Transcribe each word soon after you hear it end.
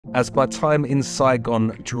As my time in Saigon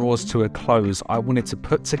draws to a close, I wanted to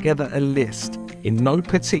put together a list in no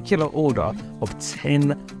particular order of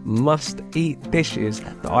 10 must-eat dishes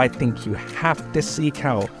that I think you have to seek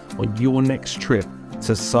out on your next trip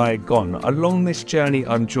to Saigon. Along this journey,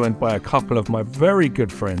 I'm joined by a couple of my very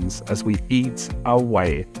good friends as we eat our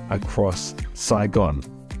way across Saigon.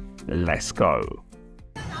 Let's go.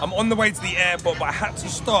 I'm on the way to the airport, but I had to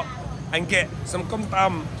stop and get some cong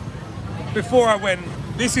tam before I went.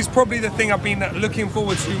 This is probably the thing I've been looking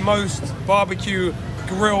forward to most. Barbecue,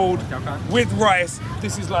 grilled, with rice.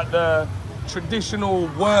 This is like the traditional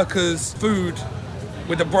workers' food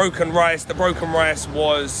with the broken rice. The broken rice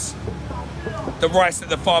was the rice that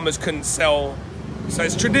the farmers couldn't sell. So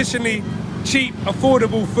it's traditionally cheap,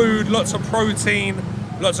 affordable food, lots of protein,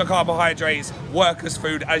 lots of carbohydrates, workers'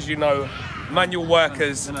 food, as you know, manual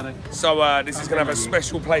workers. So this is gonna have a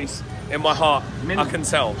special place in my heart, I can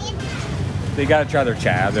tell. You gotta try their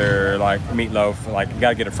cha, their like meatloaf. Like, you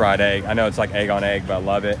gotta get a fried egg. I know it's like egg on egg, but I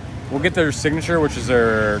love it. We'll get their signature, which is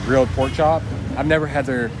their grilled pork chop. I've never had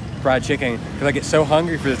their fried chicken because I get so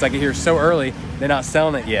hungry for this. I get here so early, they're not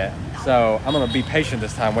selling it yet. So I'm gonna be patient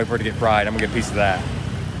this time, wait for it to get fried. I'm gonna get a piece of that.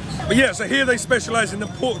 But yeah, so here they specialize in the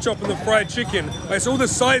pork chop and the fried chicken. It's all the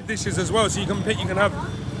side dishes as well, so you can pick, you can have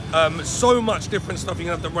so much different stuff. You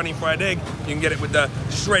can have the runny fried egg, you can get it with the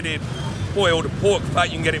shredded boiled pork fat,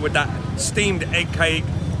 you can get it with that steamed egg cake,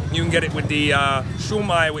 you can get it with the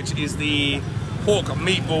shumai, which is the pork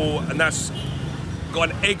meatball, and that's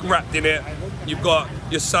got an egg wrapped in it. You've got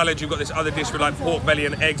your salad, you've got this other dish with like pork belly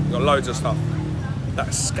and eggs, you've got loads of stuff. That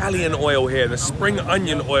scallion oil here, the spring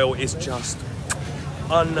onion oil, is just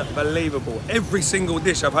unbelievable. Every single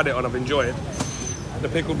dish I've had it on, I've enjoyed. The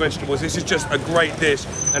pickled vegetables, this is just a great dish,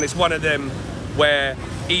 and it's one of them where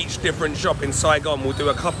each different shop in Saigon will do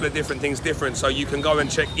a couple of different things different, so you can go and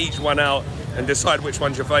check each one out and decide which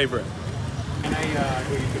one's your favorite.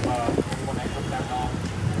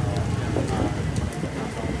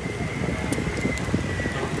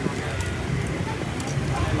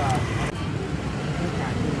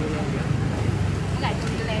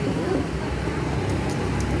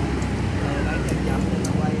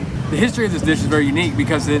 The history of this dish is very unique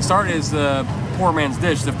because it started as the poor man's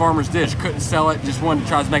dish, the farmer's dish. Couldn't sell it, just wanted to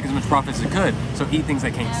try to make as much profit as it could. So eat things they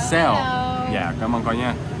can't sell. Yeah, come on,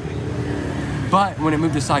 yeah. But when it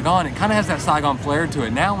moved to Saigon, it kind of has that Saigon flair to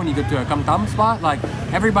it. Now when you go to a cong tam spot, like,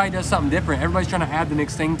 everybody does something different. Everybody's trying to add the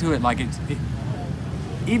next thing to it. Like,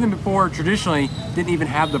 even before, traditionally, didn't even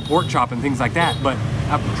have the pork chop and things like that. But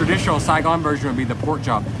a traditional Saigon version would be the pork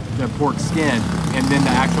chop, the pork skin, and then the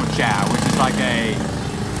actual cha, which is like a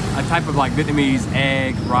type of like Vietnamese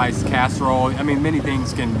egg, rice, casserole. I mean, many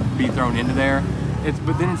things can be thrown into there.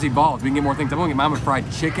 But then it's evolved. We can get more things. I'm gonna get mine with fried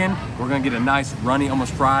chicken. We're gonna get a nice runny,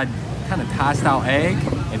 almost fried, kind of Thai style egg.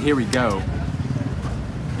 And here we go.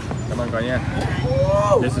 Come on, yeah.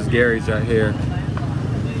 This is Gary's right here.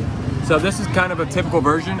 So this is kind of a typical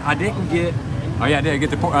version. I didn't get, oh yeah, I did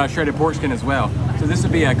get the shredded pork skin as well. So this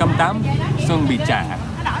would be a cong tam sung bi cha.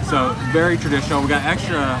 So very traditional. We got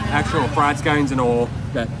actual fried scallions in oil.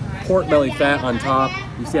 Got pork belly fat on top.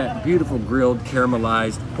 You see that beautiful grilled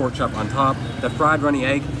caramelized pork chop on top. The fried runny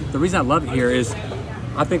egg. The reason I love it here is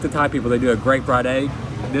I think the Thai people, they do a great fried egg.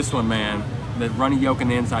 This one, man, the runny yolk on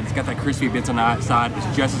the inside, it's got that crispy bits on the outside.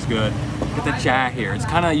 It's just as good. Get the cha here. It's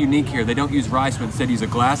kind of unique here. They don't use rice, but instead use a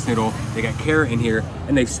glass noodle. They got carrot in here,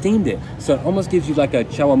 and they've steamed it. So it almost gives you like a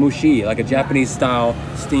chawamushi, like a Japanese style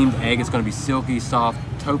steamed egg. It's gonna be silky, soft,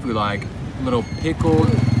 tofu-like, little pickled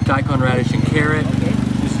daikon radish and carrot.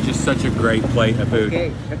 This is just such a great plate of food.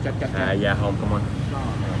 Yeah, home, come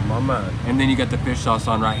on. Mama. And then you got the fish sauce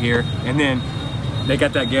on right here. And then they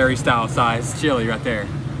got that Gary style size chili right there.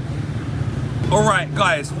 All right,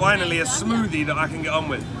 guys, finally a smoothie that I can get on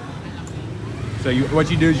with. So what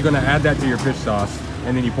you do is you're gonna add that to your fish sauce,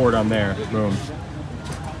 and then you pour it on there, boom.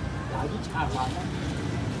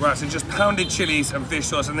 Right, so just pounded chilies and fish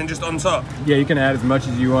sauce, and then just on top. Yeah, you can add as much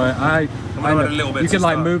as you want. I add a little bit. You can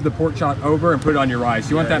like move the pork chop over and put it on your rice.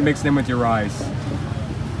 You want that mixed in with your rice.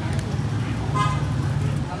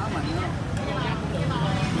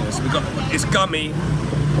 Yeah, so we got, it's gummy,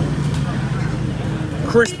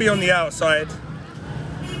 crispy on the outside,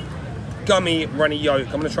 gummy runny yolk.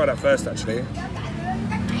 I'm gonna try that first, actually.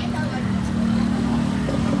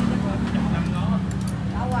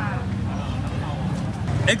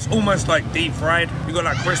 Egg's almost like deep fried. You got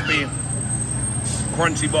that crispy,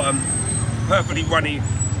 crunchy bottom, perfectly runny,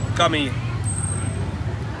 gummy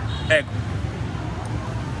egg.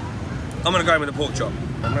 I'm gonna go in with the pork chop.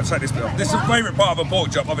 I'm gonna take this bit off. This is the favourite part of a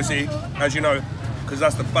pork chop, obviously, as you know, because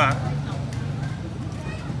that's the fat.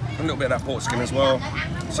 A little bit of that pork skin as well.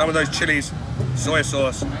 Some of those chilies, soy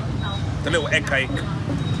sauce, the little egg cake.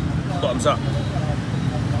 Bottoms up.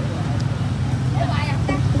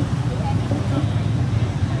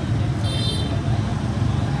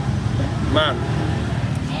 Man,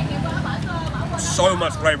 so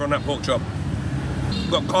much flavour on that pork chop.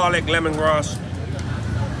 You've got garlic, lemongrass,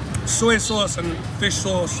 soy sauce and fish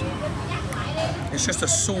sauce. It's just a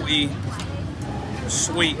salty,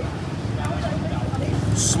 sweet,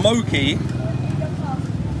 smoky,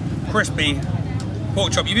 crispy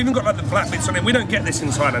pork chop. You've even got like the flat bits on it. We don't get this in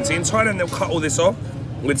Thailand. See, in Thailand they'll cut all this off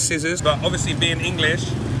with scissors, but obviously being English,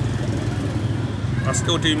 I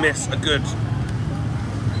still do miss a good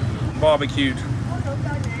barbecued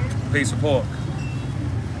piece of pork.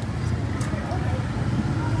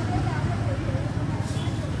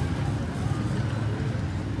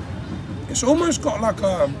 It's almost got like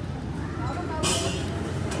a,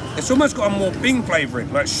 it's almost got a more Bing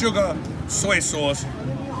flavouring, like sugar, soy sauce,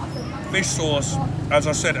 fish sauce, as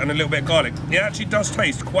I said, and a little bit of garlic. It actually does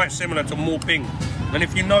taste quite similar to more Bing. And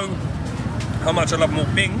if you know how much I love more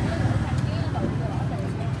Bing,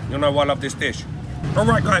 you'll know why I love this dish.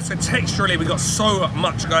 Alright guys, so texturally we got so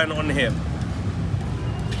much going on here.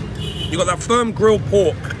 You've got that firm grilled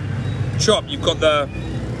pork chop, you've got like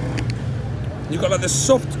the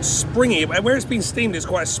soft, springy, where it's been steamed it's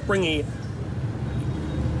quite a springy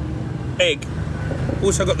egg.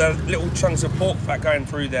 Also got the little chunks of pork fat going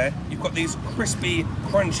through there. You've got these crispy,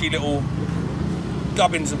 crunchy little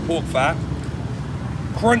gubbins of pork fat.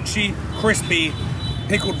 Crunchy, crispy,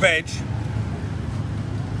 pickled veg.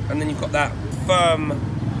 And then you've got that firm,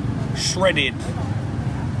 shredded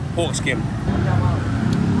pork skin.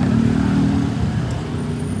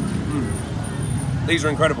 These are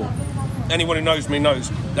incredible. Anyone who knows me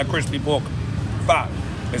knows that crispy pork fat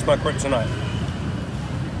is my kryptonite.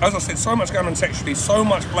 As I said, so much going on texturally, so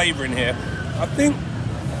much flavour in here. I think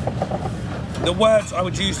the words I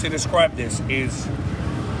would use to describe this is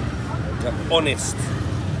honest,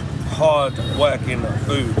 hard-working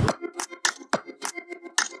food.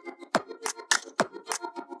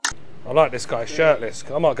 I like this guy, shirtless.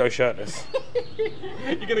 I might go shirtless.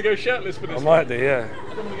 You're going to go shirtless for this I might do, yeah. I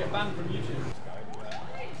don't want to get banned from YouTube.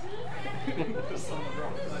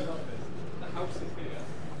 The house is here.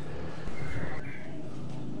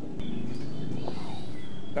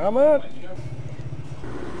 Come on.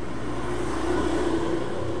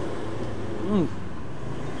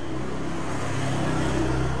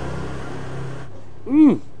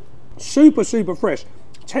 Super, super fresh.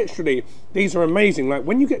 Texturally, these are amazing. Like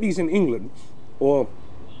when you get these in England or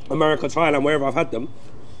America, Thailand, wherever I've had them,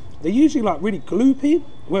 they're usually like really gloopy.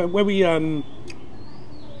 Where we, you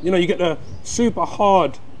know, you get the super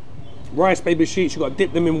hard rice paper sheets, you've got to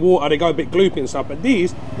dip them in water, they go a bit gloopy and stuff. But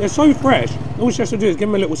these, they're so fresh. All you have to do is give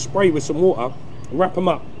them a little spray with some water, wrap them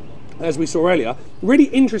up, as we saw earlier. Really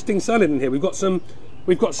interesting salad in here. We've got some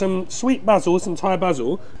sweet basil, some Thai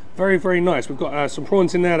basil. Very, very nice. We've got some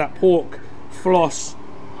prawns in there, that pork floss.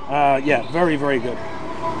 Yeah, very, very good.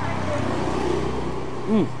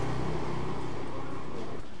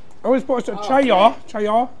 I always bought a chaya.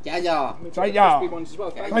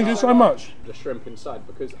 Thank you so much. The shrimp inside,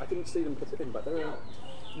 because I didn't see them put it in, but they're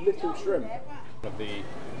little shrimp. Of the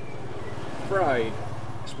fried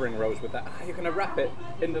spring rolls with that. You're going to wrap it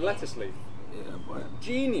in the lettuce leaf. Yeah, boy.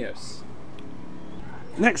 Genius.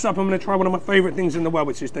 Next up, I'm going to try one of my favourite things in the world,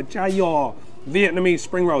 which is the Jaya Vietnamese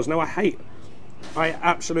spring rolls. Now, I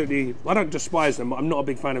don't despise them, but I'm not a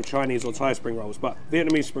big fan of Chinese or Thai spring rolls, but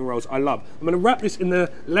Vietnamese spring rolls I love. I'm going to wrap this in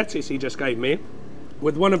the lettuce he just gave me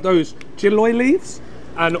with one of those chiloi leaves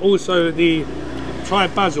and also the Thai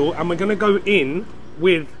basil, and we're going to go in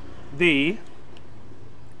with the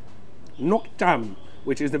Ngoc Tam,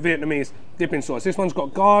 which is the Vietnamese dipping sauce. This one's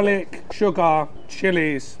got garlic, sugar,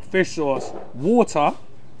 chilies, fish sauce, water,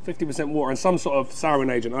 50% water, and some sort of souring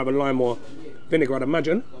agent, either lime or vinegar, I'd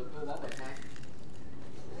imagine.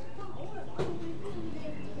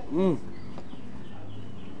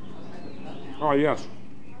 Oh yes.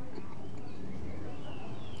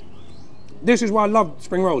 This is why I love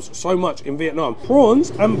spring rolls so much in Vietnam. Prawns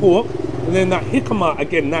and pork, and then that jicama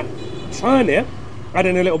again, that turnip,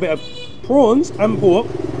 adding a little bit of prawns and pork,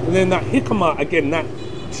 and then that jicama again, that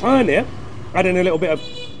turnip, adding a little bit of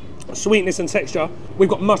sweetness and texture. We've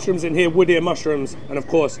got mushrooms in here, wood ear mushrooms, and of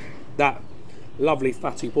course that lovely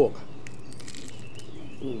fatty pork.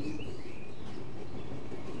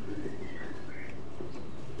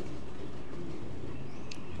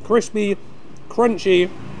 Crispy, crunchy,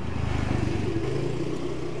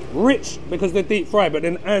 rich because they're deep fried, but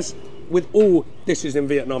then as with all dishes in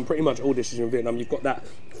Vietnam, pretty much all dishes in Vietnam, you've got that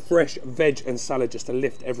fresh veg and salad just to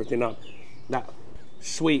lift everything up. That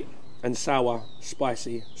sweet and sour,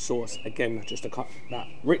 spicy sauce, again, just to cut that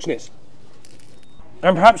richness.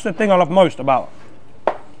 And perhaps the thing I love most about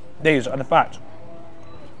these are the fact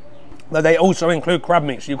that they also include crab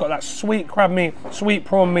meat. So you've got that sweet crab meat, sweet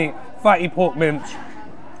prawn meat, fatty pork mince.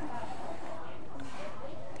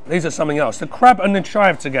 These are something else. The crab and the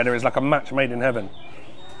chive together is like a match made in heaven.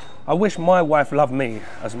 I wish my wife loved me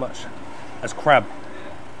as much as crab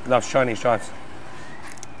loves Chinese chives.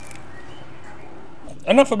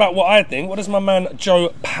 Enough about what I think. What does my man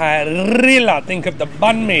Joe Parilla think of the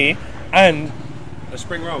banh mi and the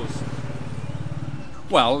spring rolls?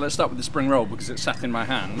 Well, let's start with the spring roll because it's sat in my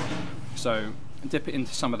hand. So dip it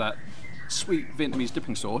into some of that sweet Vietnamese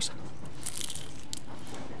dipping sauce.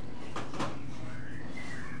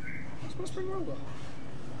 That's what a spring roll got.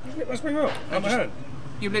 You get my spring roll out my hand.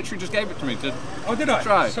 You literally just gave it to me to Oh, did I?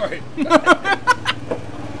 try. Sorry.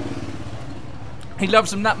 He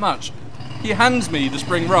loves them that much. He hands me the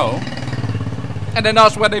spring roll and then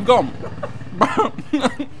asks where they've gone. I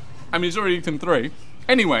mean, he's already eaten 3.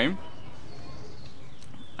 Anyway,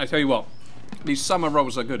 I tell you what, these summer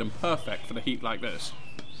rolls are good and perfect for the heat like this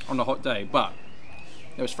on a hot day, but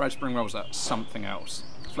those fried spring rolls are something else.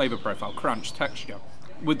 Flavor profile, crunch, texture,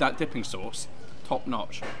 with that dipping sauce, top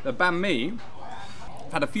notch. The banh mi,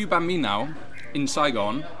 I've had a few banh mi now in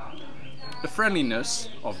Saigon. The friendliness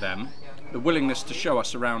of them, the willingness to show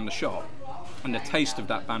us around the shop, and the taste of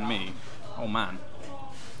that banh mi, oh man,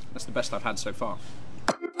 that's the best I've had so far.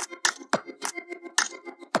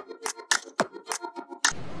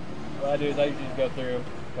 What I do is I usually just go through,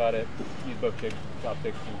 cut it, use both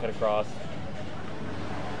chopsticks and cut across.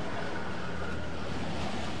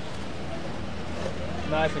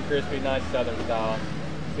 Nice and crispy, nice southern style.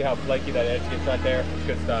 See how flaky that edge gets right there? It's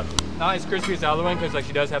good stuff. Not as crispy as the other one because like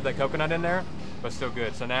she does have that coconut in there, but still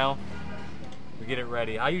good. So now we get it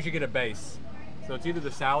ready. I usually get a base. So it's either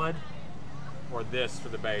the salad or this for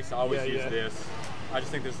the base. I always use this. I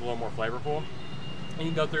just think this is a little more flavorful. And you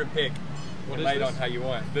can go through and pick and lay it on how you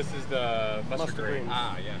want. This is the mustard green.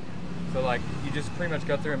 Ah, yeah. So like you just pretty much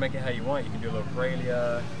go through and make it how you want. You can do a little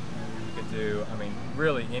Australia. You can do, I mean,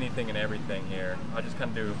 really anything and everything here. I just kind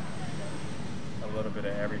of do a little bit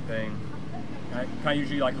of everything. I kind of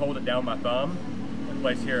usually like hold it down with my thumb and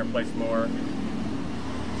place here and place more.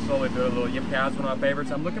 Slowly do a little yip cow. It's one of my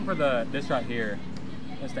favorites. I'm looking for this right here.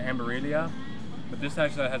 It's the Amberilla, but this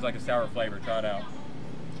actually has like a sour flavor. Try it out.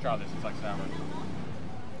 Let's try this. It's like sour.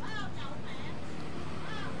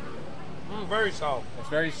 Very sour. It's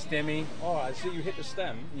very stemmy. Oh, I see you hit the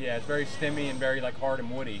stem. Yeah, it's very stemmy and very like hard and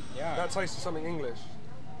woody. Yeah. That tastes of something English.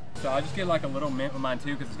 So I just get like a little mint with mine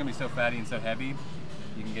too because it's gonna be so fatty and so heavy.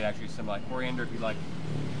 You can get actually some like coriander if you like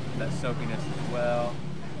that soakiness as well.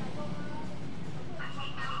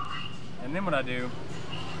 And then what I do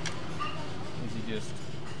is you just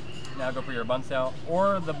now go for your bun cell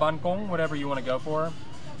or the bun cong, whatever you want to go for.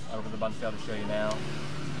 I'll go for the bun cell to show you now.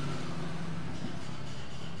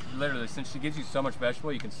 Literally, since she gives you so much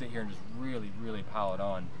vegetable, you can sit here and just really, really pile it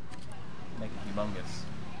on. Make it humongous.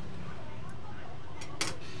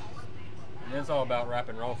 And then it's all about wrap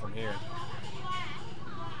and roll from here.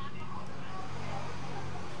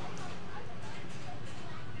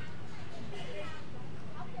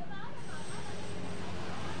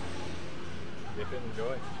 Dip it and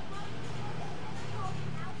enjoy.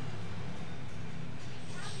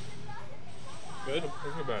 Good?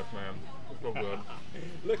 It's the best, man. It's so good.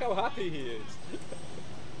 Look how happy he is.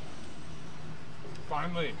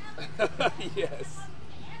 Finally. Yes.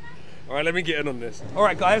 All right, let me get in on this. All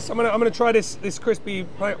right, guys, I'm gonna try this crispy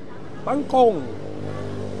banh cong.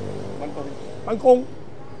 Banh cong.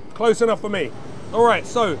 Close enough for me. All right,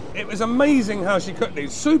 so it was amazing how she cooked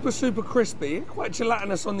these. Super, super crispy, quite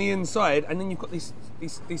gelatinous on the inside, and then you've got these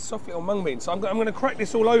soft little mung beans. So I'm gonna crack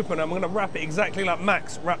this all open. I'm gonna wrap it exactly like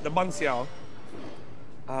Max wrapped the bun xiao.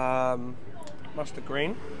 Mustard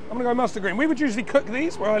green. I'm gonna go mustard green. We would usually cook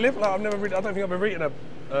these where I live. Like I don't think I've ever eaten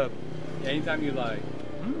a. Anytime you like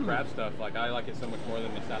crab stuff, like I like it so much more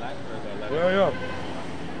than the salad or the lettuce.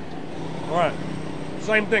 Yeah. All right.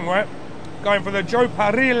 Same thing, right? Going for the Joe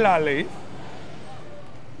Parilla leaf.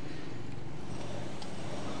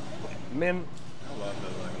 Mint. I love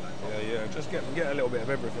those. Yeah. Just get a little bit of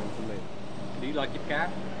everything for me. Do you like your cat?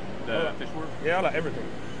 The fish work? Yeah, I like everything.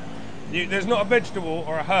 There's not a vegetable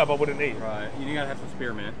or a herb I wouldn't eat. Right. You gotta have some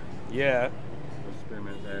spearmint. Yeah. Some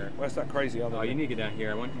spearmint there. Where's that crazy other? Oh, you need to get down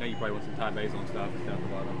here. I know you probably want some Thai basil and stuff. It's down at the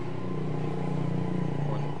bottom.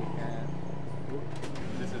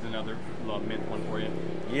 This is another little mint one for you.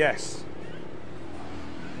 Yes.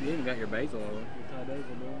 You even got your basil. Your Thai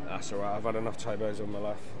basil, man. That's all right. I've had enough Thai basil in my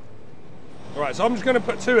life. All right, so I'm just going to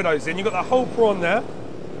put 2 of those in. You've got the whole prawn there.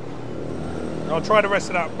 I'll try the rest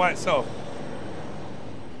of that by itself.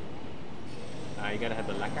 You gotta have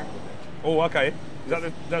the lacquer. Oh, okay.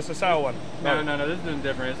 That's the sour one? No, this is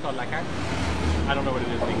different. It's called lacquer. I don't know what it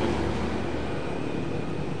is in English.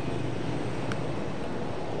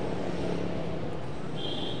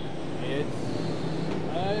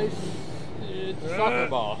 It's soccer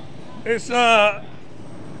ball. It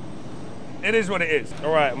is what it is.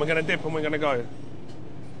 All right, and we're gonna dip and we're gonna go.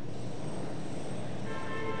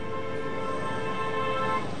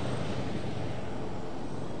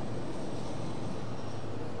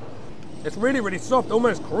 It's really, really soft,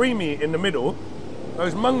 almost creamy in the middle.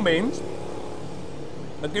 Those mung beans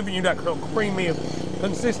are giving you that kind of creamy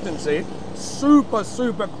consistency. Super,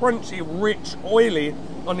 super crunchy, rich, oily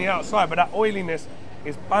on the outside, but that oiliness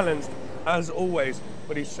is balanced, as always,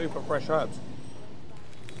 with these super fresh herbs.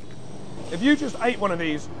 If you just ate one of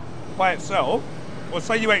these by itself, or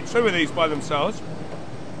say you ate 2 of these by themselves,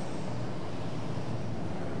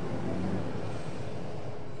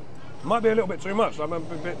 might be a little bit too much, I'm a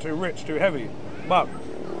bit too rich, too heavy. But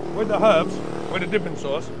with the herbs, with the dipping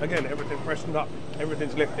sauce, again, everything freshened up,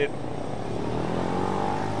 everything's lifted.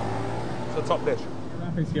 It's a top dish.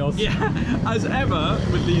 Wrapping skills. Yeah, as ever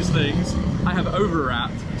with these things, I have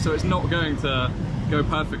over-wrapped, so it's not going to go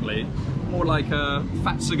perfectly. More like a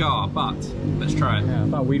fat cigar, but let's try it. Yeah, I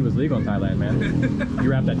thought weed was legal in Thailand, man. You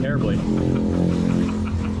wrapped that terribly.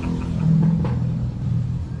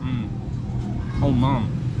 Oh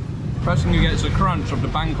man. First thing you get is the crunch of the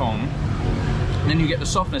bangkong, and then you get the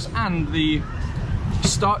softness and the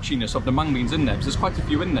starchiness of the mung beans in there, because there's quite a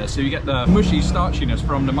few in there. So you get the mushy starchiness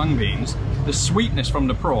from the mung beans, the sweetness from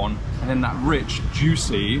the prawn, and then that rich,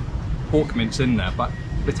 juicy pork mince in there. But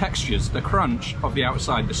the textures, the crunch of the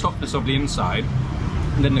outside, the softness of the inside,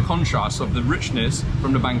 and then the contrast of the richness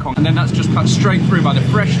from the bangkong. And then that's just cut straight through by the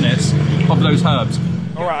freshness of those herbs.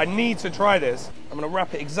 All right, I need to try this. I'm gonna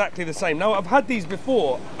wrap it exactly the same. Now, I've had these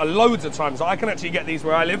before loads of times. I can actually get these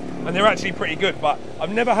where I live, and they're actually pretty good, but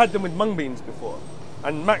I've never had them with mung beans before.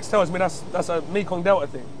 And Max tells me that's a Mekong Delta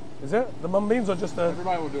thing. Is it? The mung beans or just a...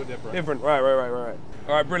 Everybody will do it different. Different, right. All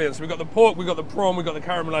right, brilliant. So we've got the pork, we've got the prawn, we've got the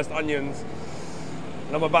caramelized onions.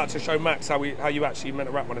 And I'm about to show Max how you actually meant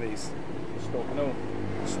to wrap one of these.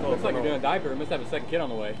 Looks like you're doing a diaper. You must have a second kid on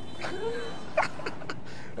the way.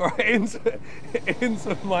 All right,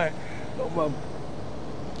 into my little mum.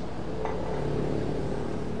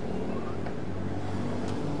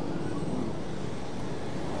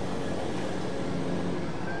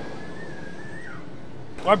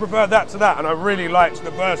 I prefer that to that, and I really liked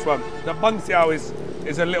the first one. The banh xiao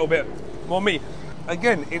is a little bit more meat.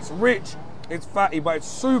 Again, it's rich, it's fatty, but it's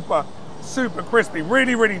super, super crispy,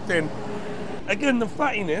 really, really thin. Again, the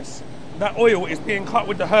fattiness, that oil is being cut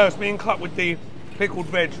with the herbs, being cut with the pickled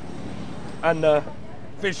veg and the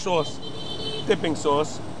fish sauce, dipping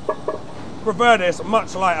sauce. Prefer this,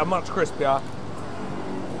 much lighter, much crispier.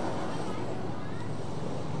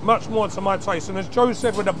 Much more to my taste, and as Joe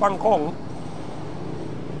said with the bangkong,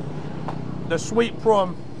 the sweet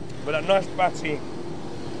prawn with that nice fatty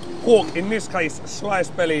pork, in this case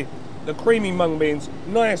sliced belly, the creamy mung beans,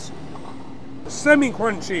 nice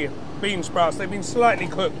semi-crunchy bean sprouts. They've been slightly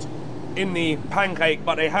cooked in the pancake,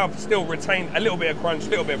 but they have still retained a little bit of crunch, a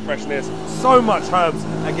little bit of freshness. So much herbs.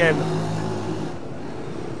 Again,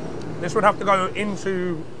 this would have to go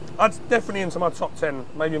into, definitely into my top 10,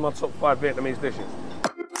 maybe my top 5 Vietnamese dishes.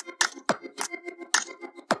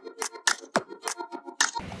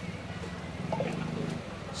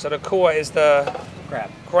 So the core is the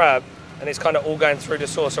crab, and it's kind of all going through the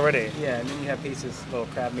sauce already. Yeah, and then you have pieces, little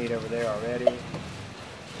crab meat over there already.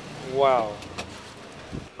 Wow.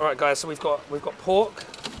 All right, guys. So we've got pork,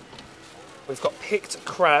 we've got picked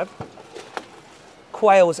crab,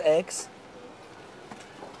 quail's eggs,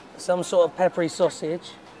 some sort of peppery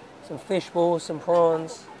sausage, some fish balls, some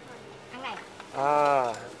prawns.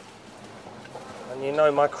 Ah, and you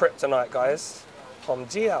know my kryptonite, guys, hom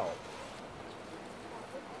jiao.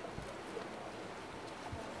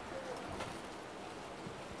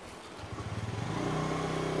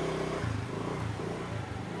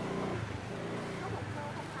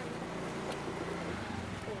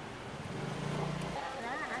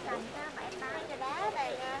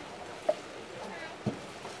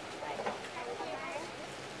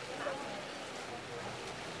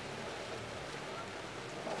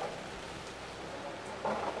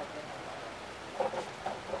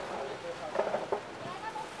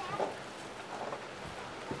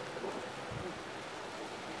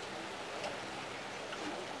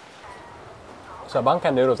 So bang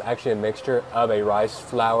canh noodle is actually a mixture of a rice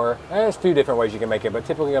flour. There's a few different ways you can make it, but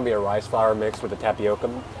typically going to be a rice flour mixed with a tapioca.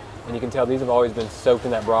 And you can tell these have always been soaked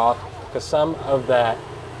in that broth because some of that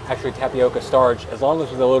actually tapioca starch, as long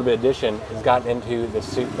as with a little bit of addition, has gotten into the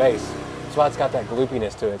soup base. That's why it's got that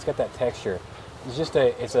gloopiness to it. It's got that texture. It's just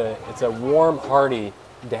it's a warm, hearty,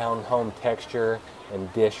 down-home texture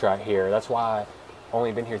and dish right here. That's why I've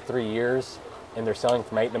only been here 3 years, and they're selling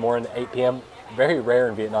from 8 in the morning to 8 p.m. Very rare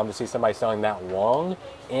in Vietnam to see somebody selling that long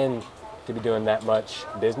and to be doing that much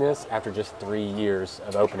business after just 3 years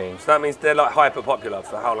of opening. So that means they're like hyper popular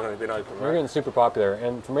for how long they've been open, right? They're getting super popular,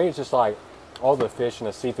 and for me it's just like all the fish and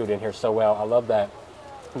the seafood in here so well. I love that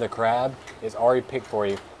the crab is already picked for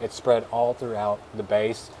you. It's spread all throughout the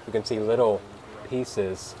base. You can see little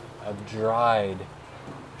pieces of dried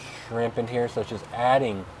shrimp in here, so it's just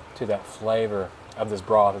adding to that flavor of this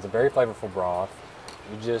broth. It's a very flavorful broth.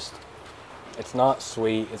 It's not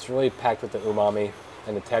sweet. It's really packed with the umami,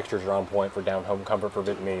 and the textures are on point for down-home comfort for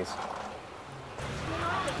Vietnamese.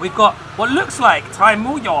 We've got what looks like Thai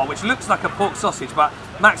mu yaw, which looks like a pork sausage, but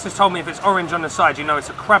Max has told me if it's orange on the side, you know it's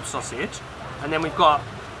a crab sausage. And then we've got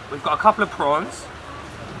a couple of prawns,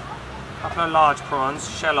 a couple of large prawns,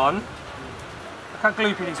 shell on. Look how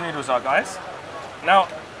gloopy these noodles are, guys. Now,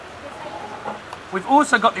 we've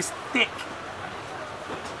also got this thick,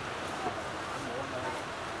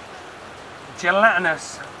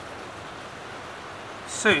 gelatinous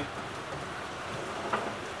soup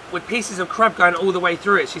with pieces of crab going all the way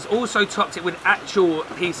through it. She's also topped it with actual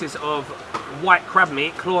pieces of white crab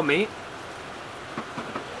meat, claw meat.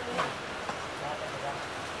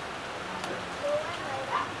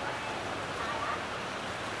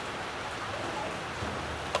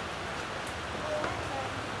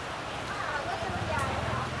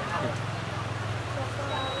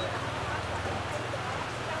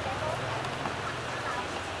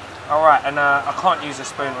 All right, and I can't use a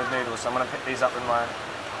spoon with noodles, so I'm gonna pick these up with my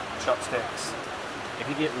chopsticks. If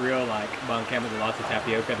you get real like bang canh with lots of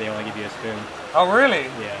tapioca, they only give you a spoon. Oh, really?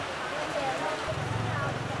 Yeah.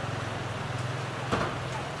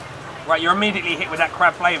 Right, you're immediately hit with that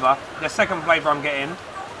crab flavour. The second flavour I'm getting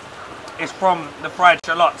is from the fried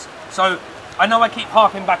shallots. So I know I keep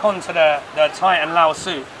harping back onto the Thai and Lao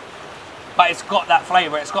soup, but it's got that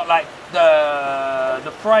flavour. It's got like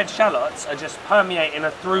the fried shallots are just permeating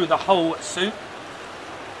through the whole soup.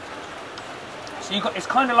 So you got, it's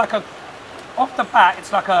kind of like a, off the bat,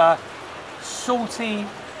 it's like a salty,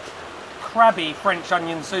 crabby French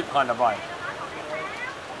onion soup kind of vibe.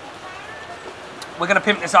 We're gonna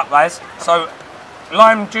pimp this up, guys. So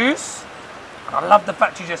lime juice. I love the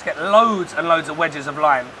fact you just get loads and loads of wedges of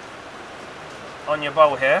lime on your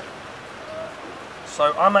bowl here.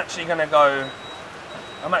 So I'm actually gonna go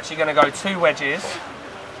 2 wedges.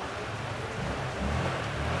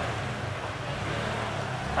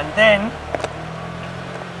 And then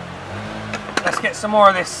let's get some more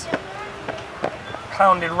of this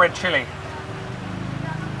pounded red chilli.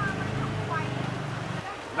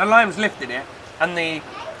 The lime's lifted it, and the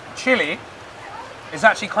chili is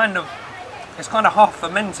actually kind of half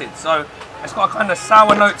fermented, so it's got a kind of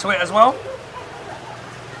sour note to it as well.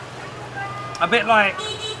 A bit like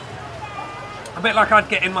I'd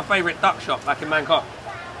get in my favourite duck shop back in Bangkok.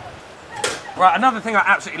 Right, another thing I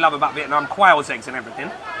absolutely love about Vietnam, quail's eggs and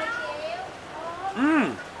everything.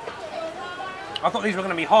 I thought these were going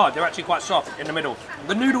to be hard. They're actually quite soft in the middle.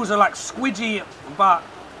 The noodles are like squidgy but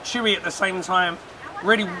chewy at the same time.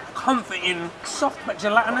 Really comforting, soft but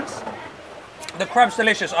gelatinous. The crab's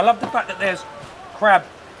delicious. I love the fact that there's crab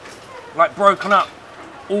like broken up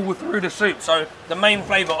all through the soup. So the main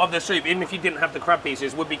flavour of the soup, even if you didn't have the crab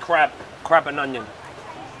pieces, would be crab and onion.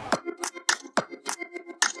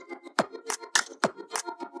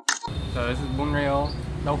 So this is bún riêu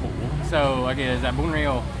đậu hũ. So again, is that bún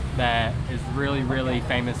riêu that is really, really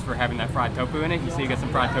famous for having that fried tofu in it. You see you got some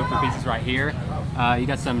fried tofu pieces right here. You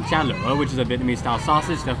got some chả lửa, which is a Vietnamese style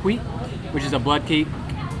sausage, the wheat, which is a blood keep.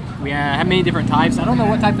 We have many different types. I don't know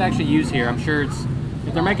what type they actually use here. I'm sure it's,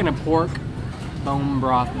 if they're making a pork bone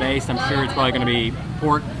broth base, I'm sure it's probably going to be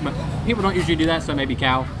pork, but people don't usually do that, so maybe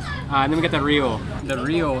cow. And then we got the riêu. The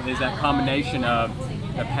riêu is that combination of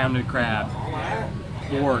the pounded crab,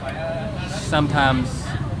 pork, sometimes,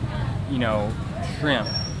 you know, shrimp,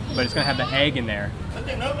 but it's going to have the egg in there.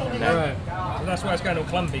 Right. So that's why it's going all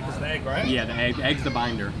clumpy, because of the egg, right? Yeah, the egg. The egg's the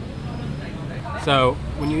binder. So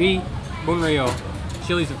when you eat bún riêu,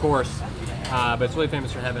 chilies of course, but it's really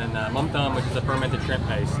famous for having mom tam, which is a fermented shrimp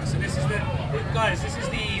paste. So this is the, guys, this is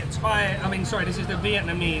the Thai, this is the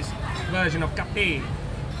Vietnamese version of capi.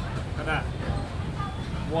 Look at that.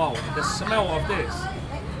 Wow, the smell of this.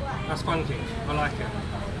 That's funky. I like it.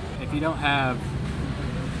 If you don't have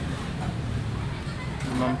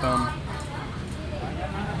mom thumb.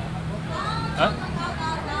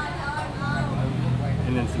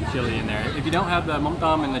 And then some chili in there. If you don't have the mom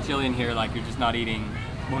thumb and the chili in here, like you're just not eating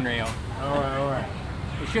bún riêu. Alright.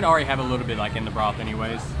 It should already have a little bit like in the broth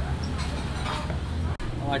anyways.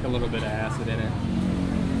 I like a little bit of acid in it.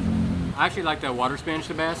 I actually like the water spinach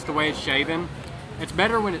the best, the way it's shaven. It's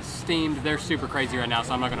better when it's steamed. They're super crazy right now,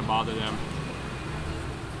 so I'm not gonna bother them.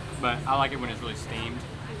 But I like it when it's really steamed.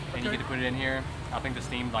 And you get to put it in here. I think the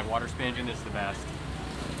steamed like water spinach in this is the best.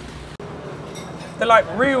 They're like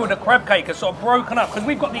real, the crab cake is sort of broken up because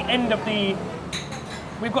we've got the end of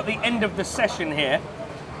the session here.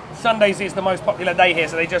 Sundays is the most popular day here,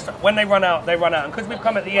 so they just, when they run out, they run out. And because we've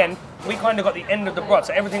come at the end, we kind of got the end of the broth,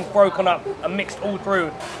 so everything's broken up and mixed all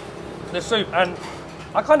through the soup, and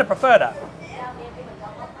I kind of prefer that.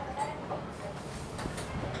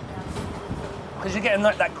 Because you're getting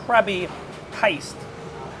like that crabby taste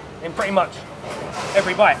in pretty much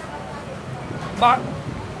every bite. But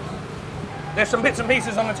there's some bits and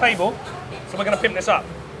pieces on the table, so we're going to pimp this up.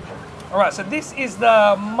 All right, so this is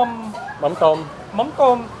the mom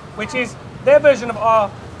tom, which is their version of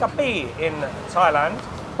our kapi in Thailand,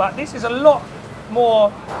 but this is a lot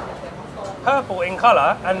more purple in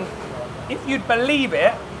colour, and if you'd believe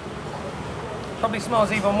it, probably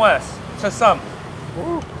smells even worse to some.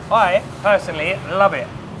 I personally love it.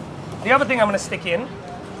 The other thing I'm going to stick in,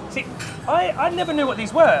 see, I never knew what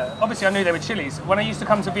these were. Obviously I knew they were chilies. When I used to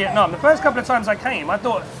come to Vietnam, the first couple of times I came, I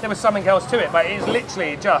thought there was something else to it, but it is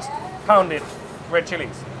literally just pounded red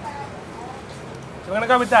chilies. So we're going to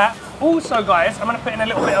go with that. Also guys, I'm going to put in a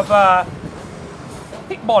little bit of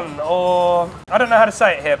pikbon, or I don't know how to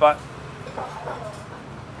say it here, but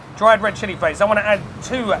dried red chili flakes. I want to add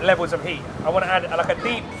 2 levels of heat. I want to add like a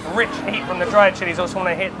deep, rich heat from the dried chilies. I also want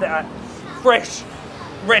to hit that fresh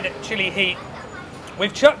red chili heat.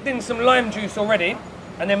 We've chucked in some lime juice already,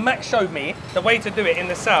 and then Max showed me the way to do it in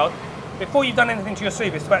the south. Before you've done anything to your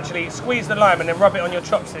soup is to actually squeeze the lime and then rub it on your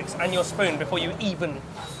chopsticks and your spoon before you even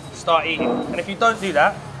start eating. And if you don't do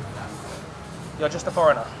that, you're just a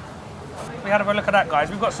foreigner. We had a look at that, guys.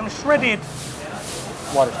 We've got some shredded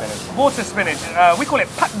water spinach. We call it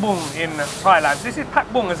pat bung in Thailand. This is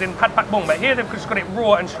pat bung as in pat bung, but here they've just got it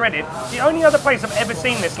raw and shredded. The only other place I've ever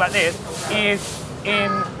seen this like this is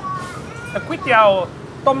in a kway teow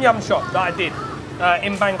tom yum shop that I did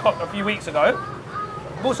in Bangkok a few weeks ago.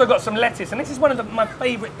 We've also got some lettuce, and this is one of my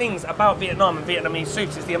favourite things about Vietnam and Vietnamese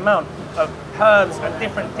soups is the amount of herbs and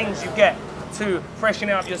different things you get to freshen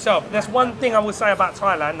it up yourself. There's one thing I will say about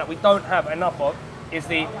Thailand that we don't have enough of is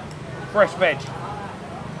the fresh veg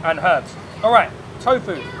and herbs. All right,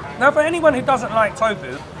 tofu. Now for anyone who doesn't like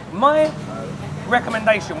tofu, my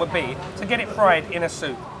recommendation would be to get it fried in a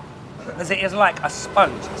soup, because it is like a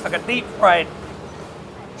sponge. It's like a deep fried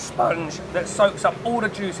sponge that soaks up all the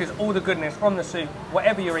juices, all the goodness from the soup,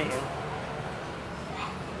 whatever you're eating.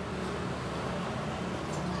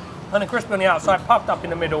 And then crispy on the outside, puffed up in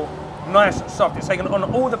the middle, nice soft. It's taken on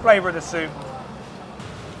all the flavour of the soup.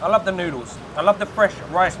 I love the noodles. I love the fresh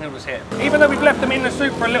rice noodles here. Even though we've left them in the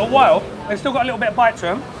soup for a little while, they've still got a little bit of bite to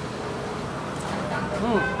them.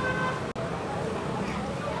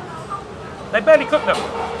 They barely cook them.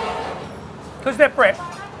 Because they're fresh,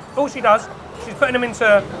 all she does, she's putting them into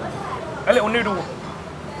a little noodle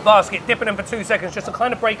basket, dipping them for 2 seconds just to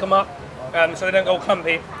kind of break them up so they don't go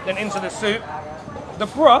clumpy, then into the soup. The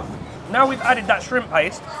broth, now we've added that shrimp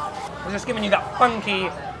paste, it's just giving you that funky,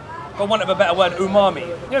 for want of a better word, umami.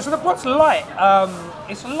 Yeah, so the broth's light.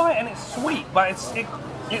 It's light and it's sweet, but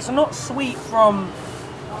it's not sweet from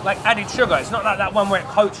like added sugar. It's not like that one where it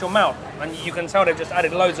coats your mouth and you can tell they've just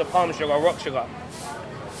added loads of palm sugar or rock sugar.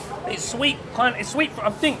 It's sweet, it's sweet,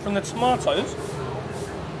 I think, from the tomatoes.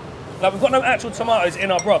 Like, we've got no actual tomatoes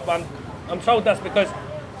in our broth, but I'm told that's because,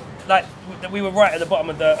 like, we were right at the bottom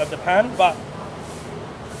of the pan. But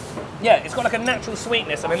yeah, it's got like a natural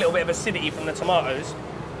sweetness and a little bit of acidity from the tomatoes,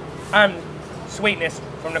 and sweetness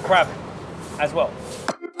from the crab as well.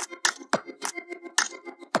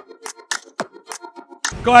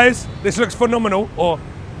 Guys, this looks phenomenal, or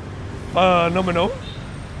phenomenal.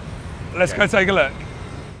 Let's go take a look.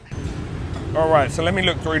 All right, so let me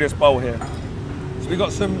look through this bowl here. So we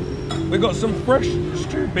got some fresh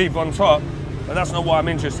stewed beef on top, but that's not what I'm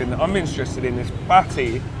interested in. I'm interested in this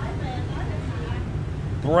fatty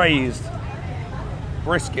braised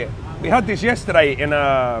brisket. We had this yesterday in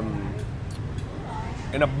a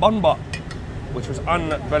bun bot, which was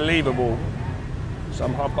unbelievable. So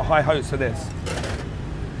I've got high hopes for this.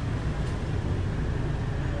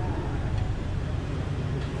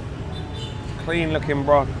 Clean looking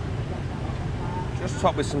broth. Just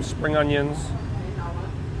topped with some spring onions.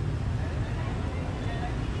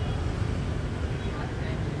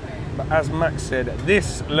 as Max said,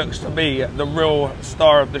 this looks to be the real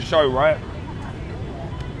star of the show, right?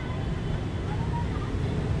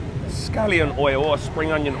 Scallion oil, or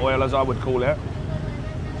spring onion oil as I would call it,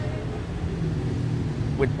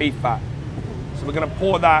 with beef fat. So we're going to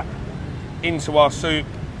pour that into our soup,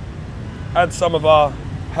 add some of our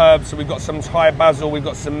herbs. So we've got some Thai basil, we've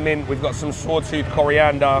got some mint, we've got some sawtooth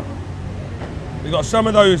coriander, we've got some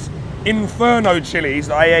of those Inferno chilies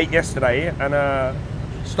that I ate yesterday and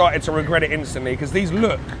started to regret it instantly, because these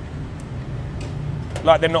look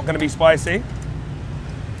like they're not going to be spicy,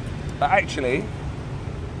 but actually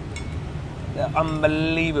they're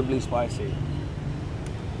unbelievably spicy.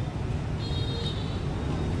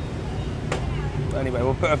 Anyway,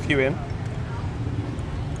 we'll put a few in.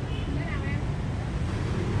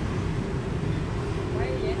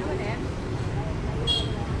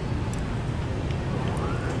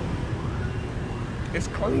 It's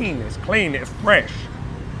clean, it's fresh.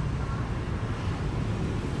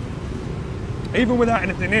 Even without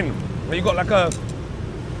anything in, you've got like a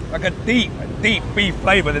deep beef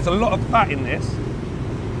flavour. There's a lot of fat in this.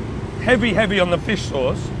 Heavy on the fish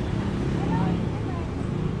sauce.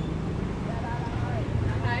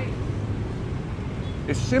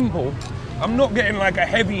 It's simple. I'm not getting like a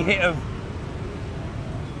heavy hit of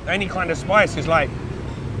any kind of spice. It's like,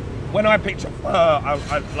 when I picture pho,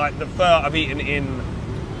 I like the pho I've eaten in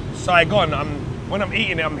Saigon, when I'm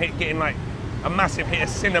eating it, I'm getting like a massive hit of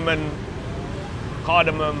cinnamon,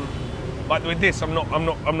 cardamom. Like with this, I'm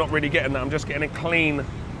not really getting that. I'm just getting a clean,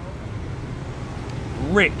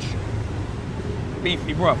 rich,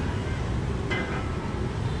 beefy broth.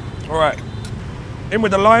 All right, in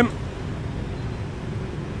with the lime.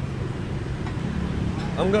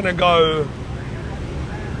 I'm gonna go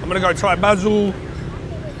Thai basil,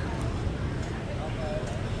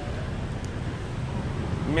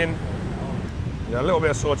 mint, yeah, a little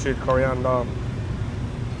bit of sawtooth coriander.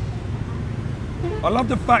 I love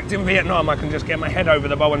the fact in Vietnam I can just get my head over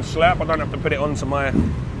the bowl and slap. I don't have to put it onto my...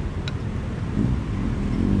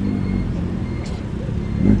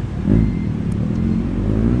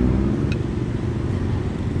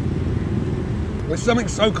 There's something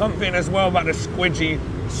so comforting as well about the squidgy,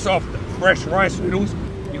 soft, fresh rice noodles.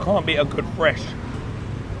 You can't beat a good, fresh,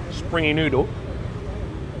 springy noodle.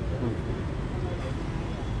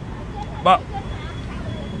 But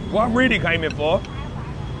what I really came here for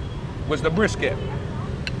was the brisket.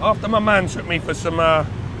 After my man took me for some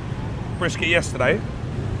brisket yesterday,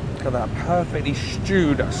 look at that perfectly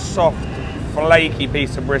stewed, soft, flaky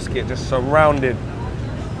piece of brisket just surrounded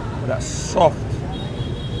with that soft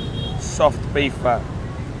beef fat.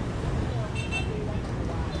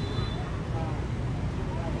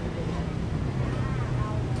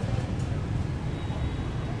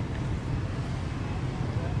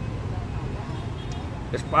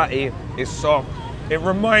 It's fatty, it's soft. It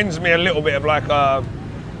reminds me a little bit of like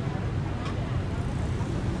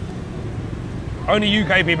only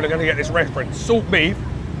UK people are going to get this reference. Salt beef,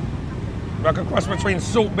 like a cross between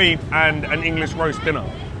salt beef and an English roast dinner.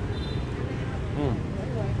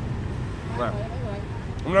 Right.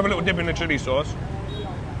 I'm gonna have a little dip in the chili sauce.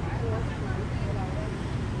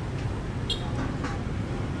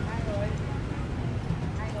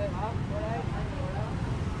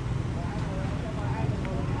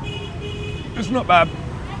 It's not bad.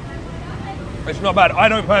 It's not bad. I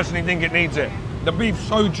don't personally think it needs it. The beef's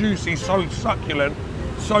so juicy, so succulent,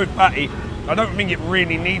 so fatty. I don't think it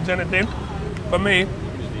really needs anything. For me,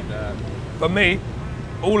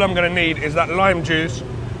 all I'm gonna need is that lime juice,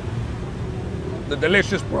 the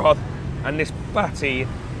delicious broth, and this fatty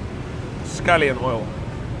scallion oil.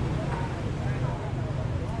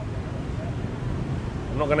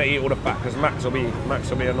 I'm not gonna eat all the fat because Max will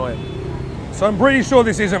be annoyed. So I'm pretty sure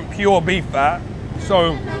this isn't pure beef fat.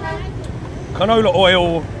 So canola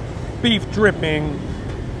oil, beef dripping,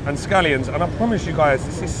 and scallions. And I promise you guys,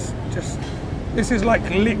 this is like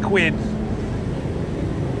liquid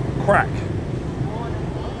crack.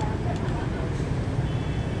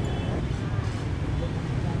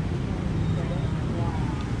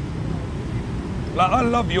 Like, I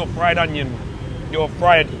love your fried onion, your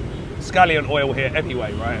fried scallion oil here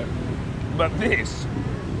anyway, right? But this,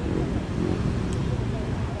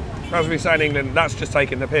 as we say in England, that's just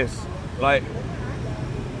taking the piss. Like,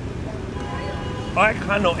 I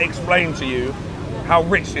cannot explain to you how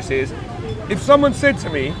rich this is. If someone said to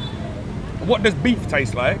me, what does beef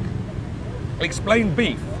taste like? Explain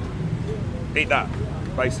beef. Eat that,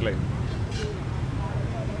 basically.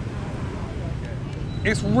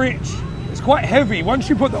 It's rich. It's quite heavy. Once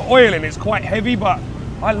you put the oil in, it's quite heavy, but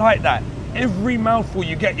I like that. Every mouthful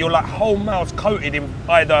you get, your like whole mouth's coated in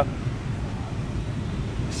either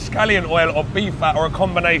scallion oil or beef fat or a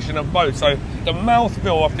combination of both. So the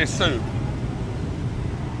mouthfeel of this soup,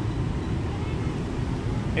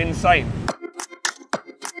 insane.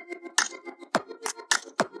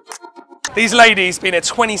 These ladies been here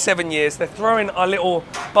 27 years. They're throwing our little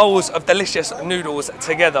bowls of delicious noodles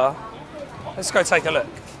together. Let's go take a look.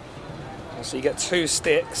 So you get 2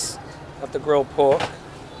 sticks of the grilled pork.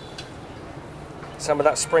 Some of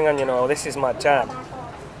that spring onion oil. This is my jam.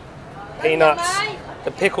 Peanuts,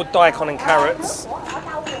 the pickled daikon and carrots.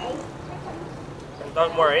 And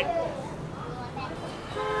don't worry,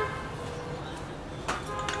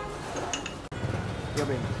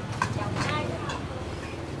 yummy.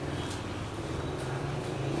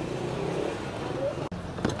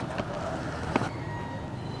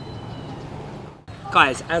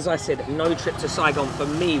 Guys, as I said, no trip to Saigon for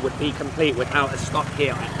me would be complete without a stop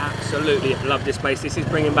here. I absolutely love this place. This is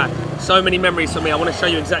bringing back so many memories for me. I want to show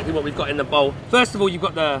you exactly what we've got in the bowl. First of all, you've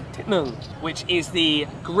got the Nướng, which is the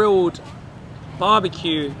grilled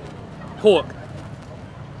barbecue pork.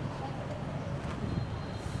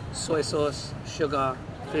 Soy sauce, sugar,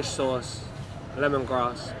 fish sauce,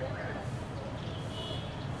 lemongrass.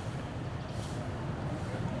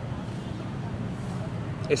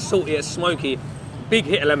 It's salty, it's smoky. Big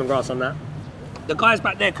hit of lemongrass on that. The guy's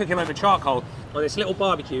back there cooking over charcoal on this little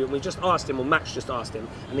barbecue, and we just asked him, or Max just asked him,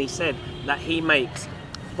 and he said that he makes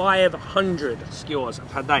 500 skewers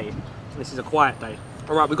per day. So this is a quiet day.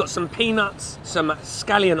 All right, we've got some peanuts, some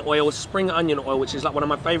scallion oil, spring onion oil, which is like one of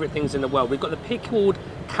my favorite things in the world. We've got the pickled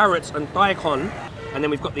carrots and daikon, and then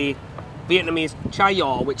we've got the Vietnamese chai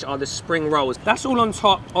yor, which are the spring rolls. That's all on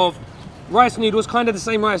top of rice noodles, kind of the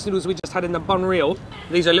same rice noodles we just had in the bun reel.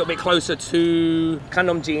 These are a little bit closer to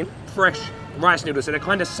Canh Jean, fresh rice noodles, so they're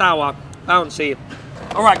kind of sour, bouncy.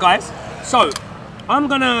 All right, guys, so I'm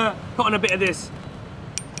gonna put on a bit of this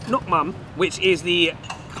Nok Mum, which is the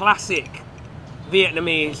classic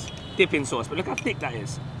Vietnamese dipping sauce, but look how thick that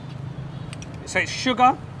is. So it's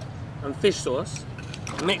sugar and fish sauce.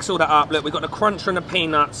 Mix all that up. Look, we've got the crunch from the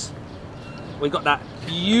peanuts. We've got that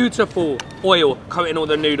beautiful oil coating all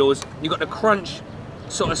the noodles. You've got the crunch,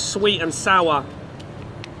 sort of sweet and sour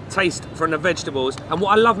taste from the vegetables. And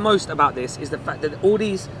what I love most about this is the fact that all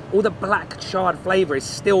the black charred flavour is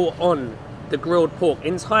still on the grilled pork.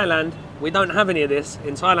 In Thailand, we don't have any of this.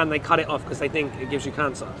 In Thailand, they cut it off because they think it gives you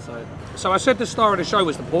cancer. So I said the star of the show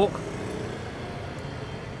was the pork.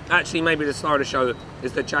 Actually, maybe the star of the show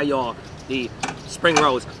is the chai yor, the spring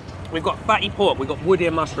rolls. We've got fatty pork, we've got wood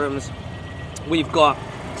ear mushrooms, we've got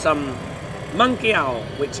some mang kiao,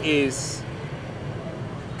 which is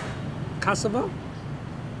cassava,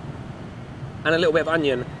 and a little bit of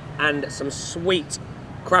onion, and some sweet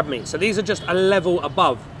crab meat. So these are just a level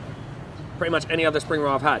above pretty much any other spring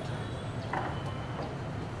roll I've had.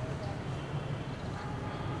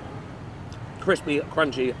 Crispy,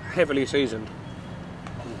 crunchy, heavily seasoned.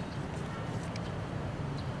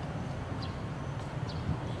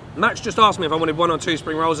 Max just asked me if I wanted 1 or 2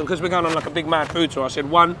 spring rolls, and because we're going on like a big mad food tour, I said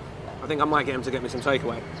 1. I think I might get him to get me some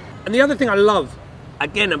takeaway. And the other thing I love,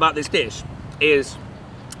 again, about this dish is,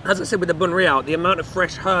 as I said with the bun riao, the amount of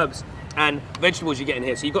fresh herbs and vegetables you get in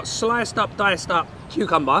here. So you've got sliced up, diced up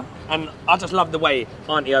cucumber, and I just love the way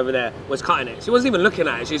Auntie over there was cutting it. She wasn't even looking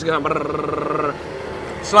at it, she's going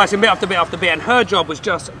slicing bit after bit after bit, and her job was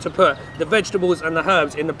just to put the vegetables and the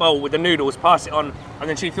herbs in the bowl with the noodles, pass it on, and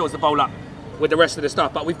then she fills the bowl up with the rest of the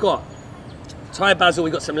stuff. But we've got Thai basil,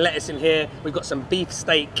 we've got some lettuce in here, we've got some beef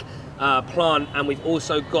steak plant, and we've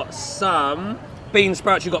also got some bean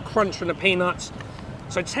sprouts. You've got crunch from the peanuts.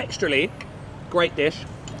 So texturally, great dish.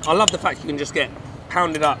 I love the fact you can just get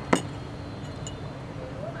pounded up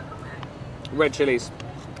red chilies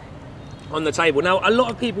on the table. Now, a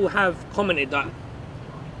lot of people have commented that,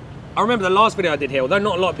 I remember the last video I did here, although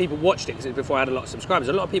not a lot of people watched it because it was before I had a lot of subscribers,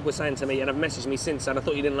 a lot of people were saying to me, and have messaged me since, and I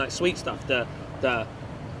thought you didn't like sweet stuff. The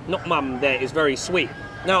Nok Mum there is very sweet.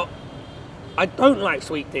 Now, I don't like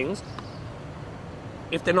sweet things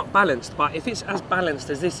if they're not balanced, but if it's as balanced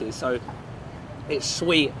as this is, so it's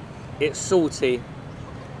sweet, it's salty,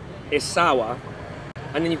 it's sour,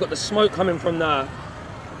 and then you've got the smoke coming from the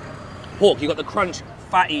pork, you've got the crunch,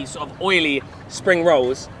 fatty, sort of oily spring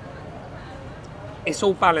rolls. It's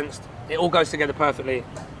all balanced, it all goes together perfectly.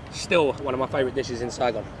 Still one of my favourite dishes in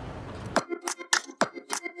Saigon.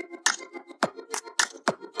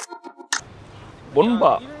 Bún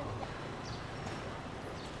bò.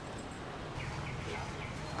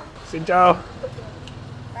 Xin chào.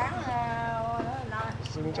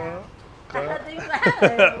 Xin chào.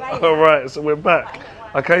 Alright, so we're back.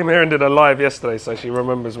 I came here and did a live yesterday, so she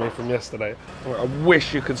remembers me from yesterday. I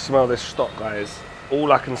wish you could smell this stock, guys.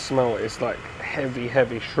 all I can smell is like heavy,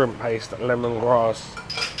 heavy shrimp paste, lemongrass.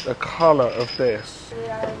 The colour of this.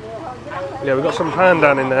 Yeah, we've got some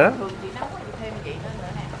pandan in there.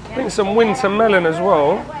 I think some winter melon as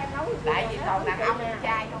well.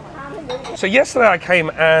 So yesterday I came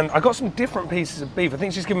and I got some different pieces of beef. I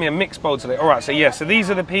think she's giving me a mixed bowl today. All right, so yeah, so these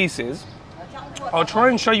are the pieces. I'll try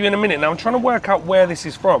and show you in a minute. Now I'm trying to work out where this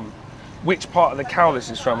is from, which part of the cow this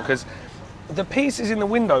is from, because the pieces in the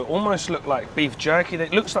window almost look like beef jerky.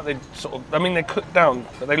 It looks like they sort of, I mean, they're cooked down,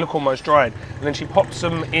 but they look almost dried. And then she pops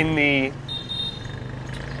them in the,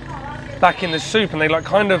 back in the soup, and they like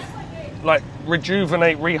kind of like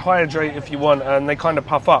rejuvenate, rehydrate if you want, and they kind of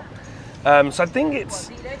puff up. So I think it's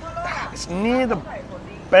near the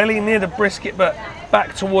belly, near the brisket, but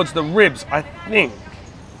back towards the ribs, I think.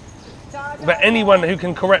 But anyone who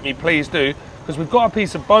can correct me, please do, because we've got a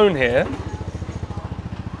piece of bone here.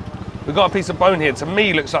 We've got a piece of bone here. To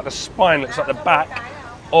me, looks like the spine, looks like the back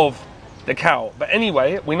of the cow. But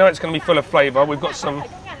anyway, we know it's going to be full of flavour. We've got some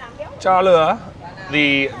char lua,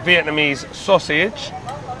 the Vietnamese sausage,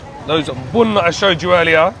 those bun that I showed you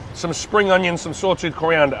earlier, some spring onion, some sawtooth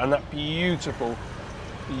coriander, and that beautiful,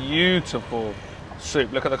 beautiful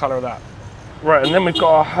soup. Look at the colour of that. Right, and then we've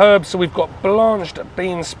got our herbs. So we've got blanched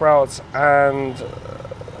bean sprouts and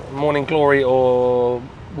morning glory or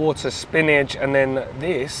water spinach, and then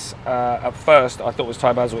this at first I thought was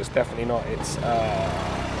Thai basil. It's definitely not. It's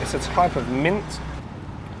a type of mint.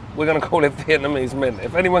 We're going to call it Vietnamese mint.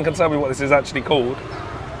 If anyone can tell me what this is actually called,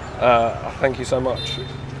 thank you so much.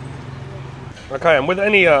 Okay, and with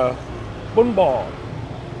any bun bò,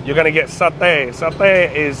 you're going to get satay.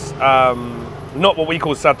 Satay is not what we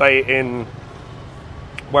call satay in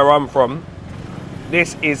where I'm from.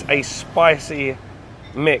 This is a spicy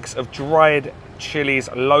mix of dried chilies,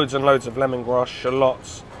 loads and loads of lemongrass,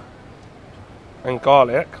 shallots and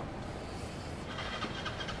garlic.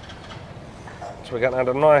 So we're going to add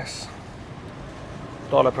a nice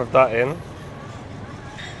dollop of that in.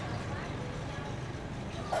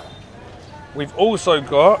 We've also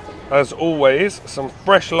got, as always, some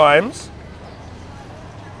fresh limes.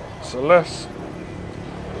 So let's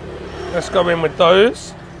go in with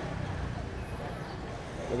those.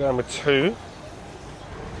 We're going with 2.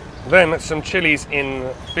 Then some chilies in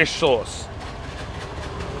fish sauce.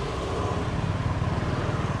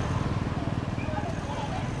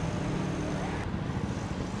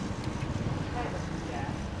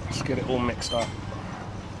 Let's get it all mixed up.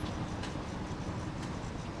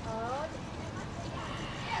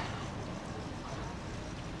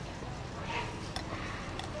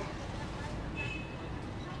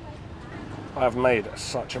 I've made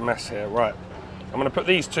such a mess here. Right, I'm going to put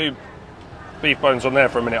these 2 beef bones on there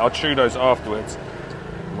for a minute. I'll chew those afterwards.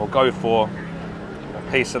 We'll go for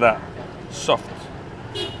a piece of that soft,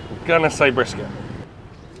 I'm gonna say brisket.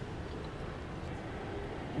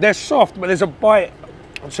 They're soft, but there's a bite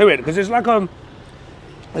to it because there's like a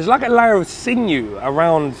layer of sinew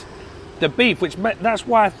around the beef, which that's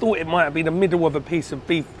why I thought it might be the middle of a piece of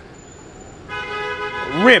beef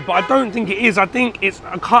rib, but I don't think it is. I think it's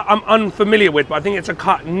a cut I'm unfamiliar with, but I think it's a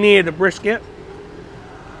cut near the brisket.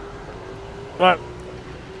 Right.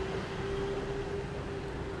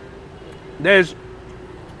 There's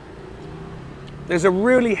a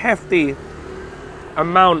really hefty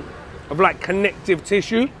amount of like connective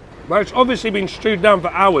tissue, but it's obviously been stewed down for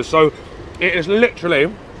hours, so it is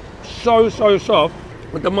literally so soft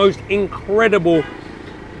with the most incredible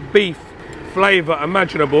beef flavour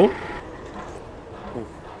imaginable.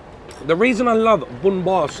 The reason I love bun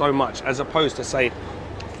bò so much as opposed to say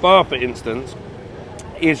pho, for instance,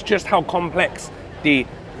 is just how complex the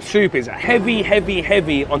soup is. Heavy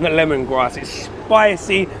on the lemongrass. It's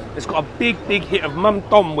spicy. It's got a big hit of mum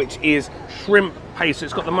tom, which is shrimp paste.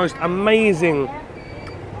 It's got the most amazing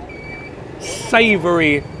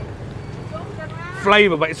savoury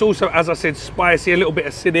flavour, but it's also, as I said, spicy, a little bit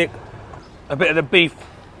acidic, a bit of the beef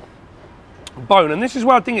bone. And this is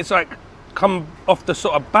where I think it's like come off the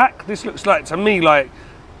sort of back. This looks like, to me, like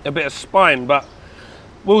a bit of spine, but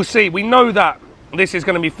we'll see. We know that this is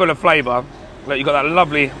going to be full of flavour. Look, you've got that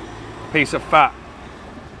lovely piece of fat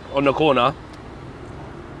on the corner.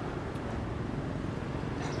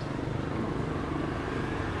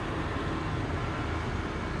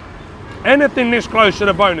 Anything this close to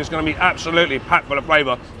the bone is going to be absolutely packed full of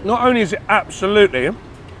flavour. Not only is it absolutely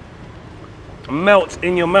melts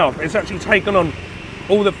in your mouth, it's actually taken on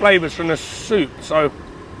all the flavours from the soup. So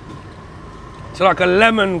it's like a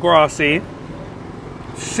lemongrassy,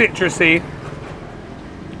 citrusy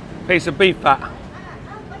piece of beef fat.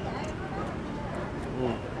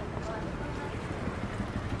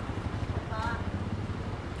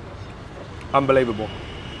 Unbelievable.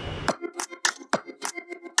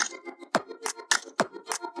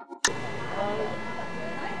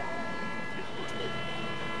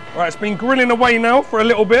 Right, it's been grilling away now for a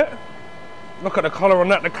little bit. Look at the colour on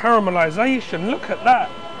that, the caramelisation, look at that.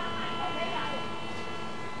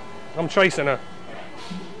 I'm chasing her.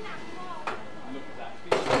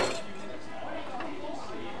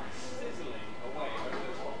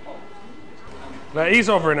 Now he's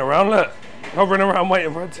hovering around, look. Hovering around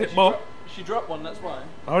waiting for a tip ball. She dropped one, that's why.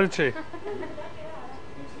 How did she?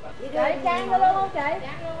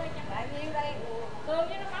 Ủa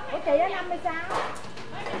chị á 56.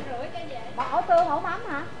 Bỏ tương hổ mắm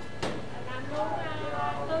hả? Làm luôn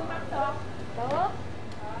tương mắm sốt. Được.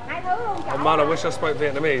 Hai thứ luôn chọn. Oh man, I wish I spoke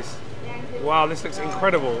Vietnamese. Wow, this looks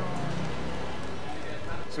incredible.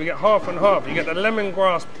 So we get half and half. You get the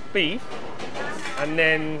lemongrass beef, and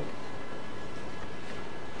then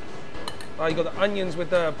you got the onions with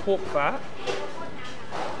the pork fat,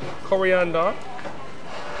 coriander.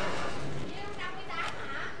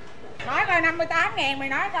 Nói coi 58.000 mày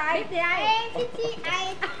nói coi. Biết gì ai? Em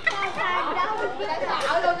 58. Đâu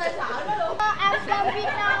sợ luôn, sợ nó luôn. I'm from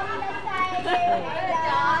Vietnam, let's say.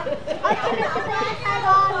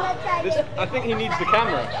 Saigon, let's say. I think he needs the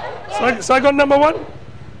camera. Saigon number 1?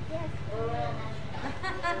 Yes.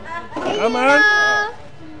 Come on.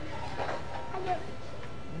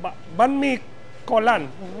 Bánh Mì, Cô Lành.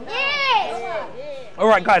 Yes.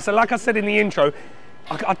 Alright guys, so like I said in the intro,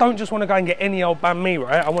 I don't just want to go and get any old banh mi,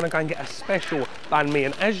 right? I want to go and get a special banh mi.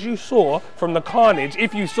 And as you saw from the carnage,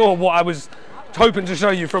 if you saw what I was hoping to show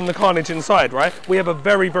you from the carnage inside, right? We have a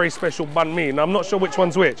very, very special banh mi. And I'm not sure which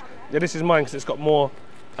one's which. Yeah, this is mine because it's got more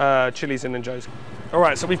chilies in than Joe's.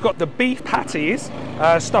 Alright, so we've got the beef patties,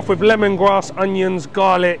 stuffed with lemongrass, onions,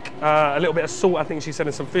 garlic, a little bit of salt, I think she said,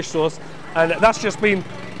 and some fish sauce. And that's just been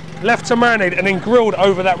left to marinate and then grilled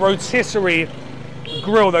over that rotisserie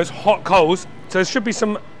grill, those hot coals. So there should be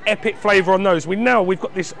some epic flavour on those. We've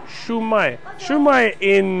got this siu mai. Siu mai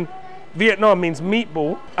in Vietnam means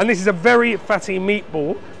meatball, and this is a very fatty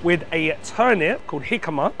meatball with a turnip called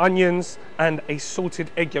jicama, onions, and a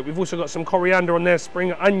salted egg yolk. We've also got some coriander on there,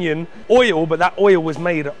 spring onion oil, but that oil was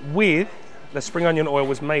made with, the spring onion oil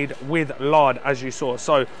was made with lard, as you saw.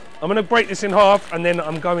 So I'm going to break this in half, and then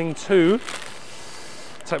I'm going to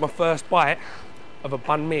take my first bite of a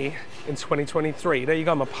banh mi in 2023. There you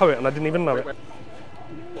go, I'm a poet and I didn't even know it.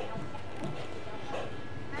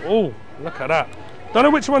 Oh, look at that. Don't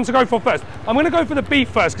know which one to go for first. I'm going to go for the beef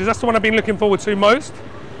first because that's the one I've been looking forward to most.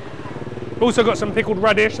 Also got some pickled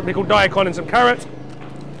radish, some pickled daikon and some carrots.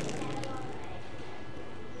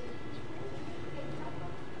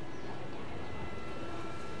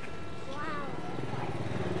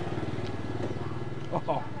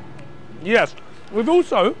 Oh, yes. We've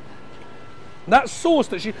also, that sauce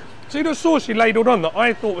that she, see the sauce she ladled on that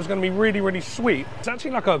I thought was going to be really, really sweet. It's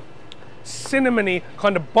actually like a cinnamony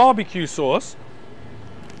kind of barbecue sauce.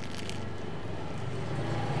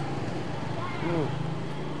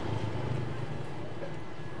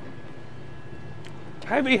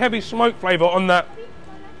 Heavy, heavy smoke flavour on that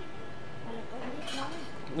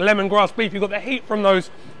lemongrass beef. You've got the heat from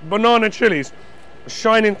those banana chilies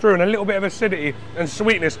shining through and a little bit of acidity and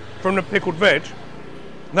sweetness from the pickled veg.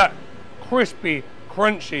 That crispy,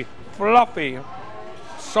 crunchy, fluffy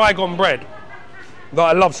Saigon bread that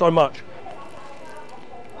I love so much.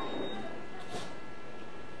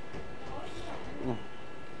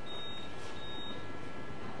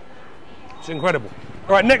 It's incredible.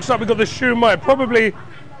 All right, next up we've got the siu mai. Probably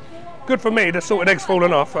good for me, the salted egg's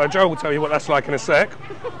fallen off. Joe will tell you what that's like in a sec.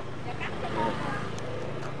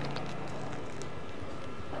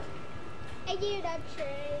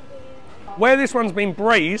 Where this one's been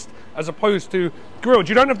braised as opposed to grilled,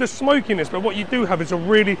 you don't have the smokiness, but what you do have is a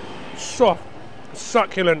really soft,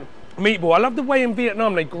 succulent meatball. I love the way in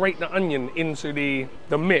Vietnam they grate the onion into the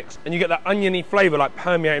mix and you get that oniony flavour like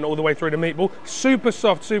permeating all the way through the meatball. Super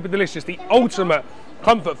soft, super delicious, the ultimate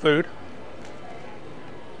comfort food.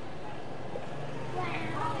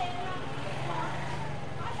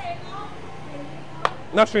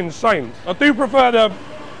 That's insane. I do prefer the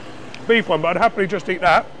beef one, but I'd happily just eat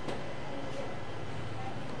that.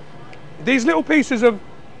 These little pieces of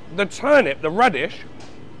the turnip, the radish,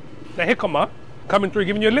 the jicama, coming through,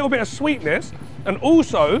 giving you a little bit of sweetness and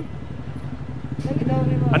also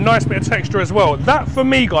a nice bit of texture as well. That for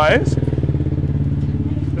me, guys,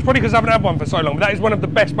 it's probably because I haven't had one for so long, but that is one of the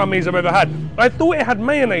best banh mis I've ever had. I thought it had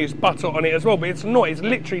mayonnaise butter on it as well, but it's not. It's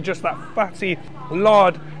literally just that fatty,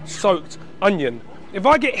 lard-soaked onion. If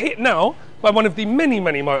I get hit now by one of the many,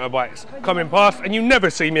 many motorbikes coming past and you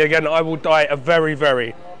never see me again, I will die a very,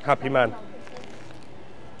 very happy man.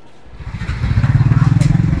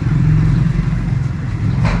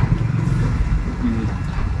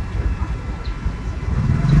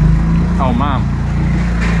 Oh man.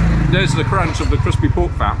 There's the crunch of the crispy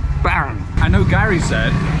pork fat. Bang! I know Gary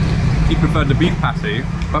said he preferred the beef patty,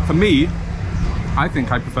 but for me, I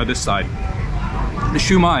think I prefer this side. The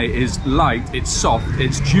shumai is light, it's soft,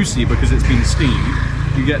 it's juicy because it's been steamed.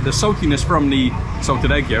 You get the saltiness from the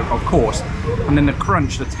salted egg yolk, of course, and then the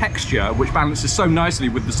crunch, the texture, which balances so nicely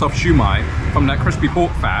with the soft shumai from that crispy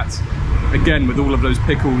pork fat. Again, with all of those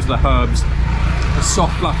pickles, the herbs, the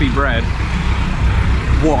soft fluffy bread.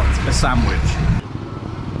 What a sandwich.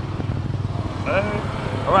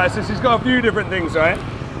 Alright, so she's got a few different things, right?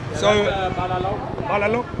 So,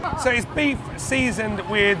 balalok. So it's beef seasoned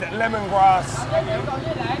with lemongrass,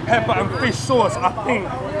 pepper and fish sauce. I think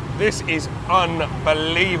this is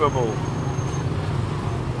unbelievable.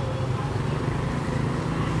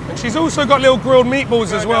 And she's also got little grilled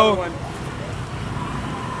meatballs as well.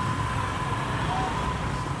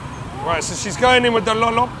 Right, so she's going in with the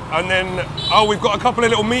lolop, and then, oh, we've got a couple of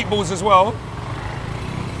little meatballs as well,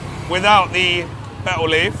 without the betel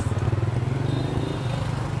leaf.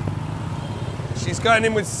 She's going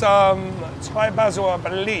in with some Thai basil, I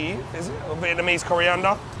believe, is it? Or Vietnamese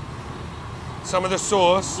coriander. Some of the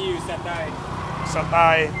sauce.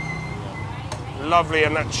 Satay. Lovely,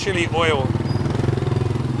 and that chili oil.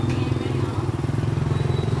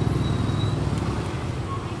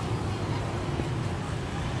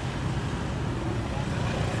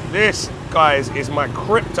 This, guys, is my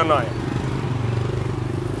kryptonite.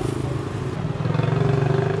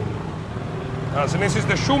 So this is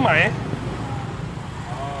the shumai.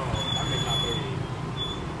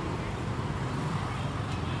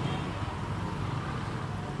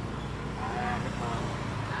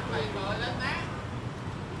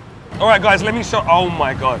 All right, guys, let me show. Oh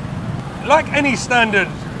my God! Like any standard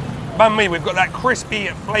banh mi, we've got that crispy,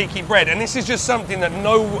 flaky bread, and this is just something that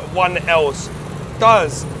no one else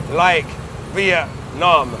does like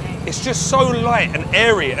Vietnam. It's just so light and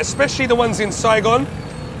airy, especially the ones in Saigon.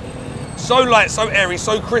 So light, so airy,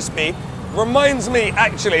 so crispy. Reminds me,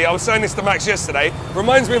 actually, I was saying this to Max yesterday,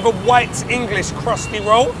 reminds me of a white English crusty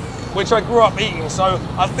roll, which I grew up eating. So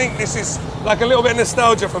I think this is like a little bit of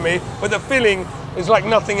nostalgia for me, but the filling is like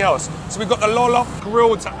nothing else. So we've got the lolop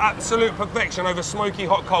grilled to absolute perfection over smoky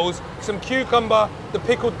hot coals, some cucumber, the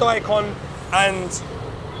pickled daikon, and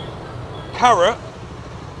carrot,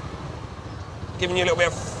 giving you a little bit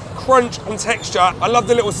of crunch and texture. I love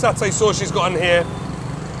the little satay sauce she's got on here.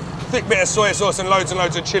 Thick bit of soy sauce and loads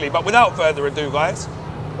of chili. But without further ado, guys,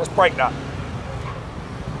 let's break that.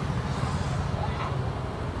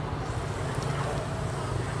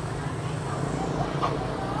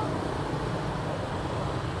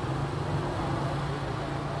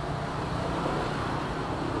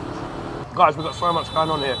 Guys, we've got so much going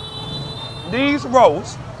on here. These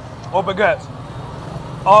rolls, or baguettes,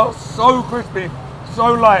 are so crispy,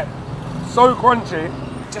 so light, so crunchy.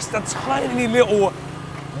 Just a tiny little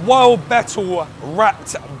wild betel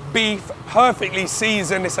wrapped beef, perfectly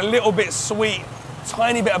seasoned. It's a little bit sweet,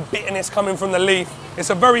 tiny bit of bitterness coming from the leaf. It's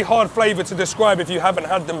a very hard flavour to describe if you haven't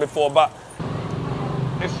had them before, but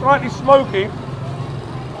it's slightly smoky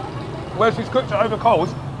where she's cooked it over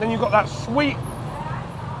coals. Then you've got that sweet,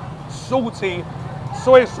 salty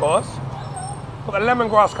soy sauce. Got the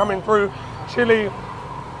lemongrass coming through, chili,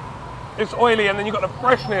 it's oily, and then you've got the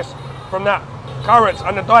freshness from that carrots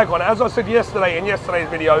and the daikon. As I said yesterday in yesterday's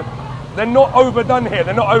video, they're not overdone here.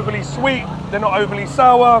 They're not overly sweet, they're not overly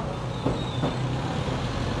sour.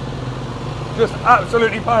 Just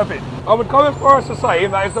absolutely perfect. I would go as far as to say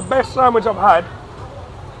that it's the best sandwich I've had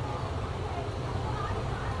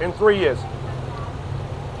in 3 years.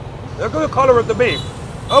 Look at the colour of the beef.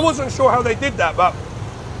 I wasn't sure how they did that, but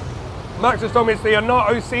Max has told me it's the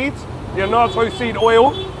annatto seeds, the annatto seed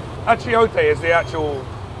oil. Achiote is the actual,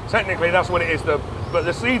 technically that's what it is, but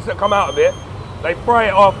the seeds that come out of it, they fry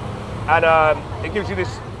it off, and it gives you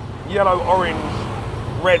this yellow, orange,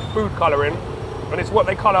 red food colouring, and it's what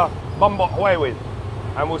they colour bum bok hoi with,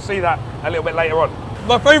 and we'll see that a little bit later on.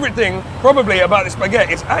 My favourite thing probably about this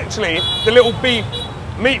baguette is actually the little beef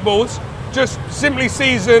meatballs, just simply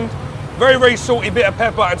seasoned, very, very salty bit of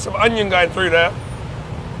pepper and some onion going through there.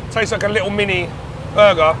 Tastes like a little mini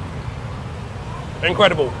burger.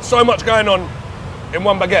 Incredible. So much going on in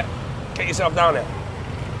one baguette. Get yourself down there.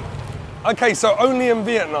 Okay, so only in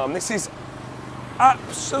Vietnam. This is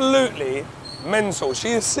absolutely mental. She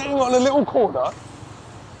is sitting on a little corner,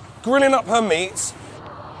 grilling up her meats,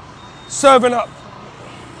 serving up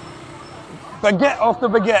baguette after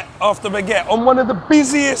baguette after baguette on one of the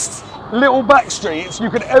busiest little back streets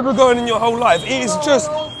you could ever go in your whole life. It is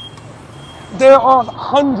just, there are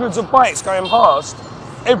hundreds of bikes going past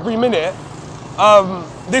every minute.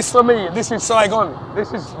 This for me, this is Saigon.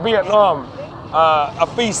 This is Vietnam. A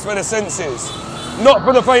feast for the senses. Not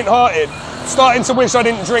for the faint-hearted. Starting to wish I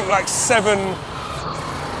didn't drink like 6%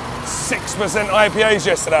 IPAs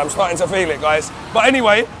yesterday. I'm starting to feel it, guys. But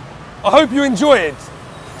anyway, I hope you enjoyed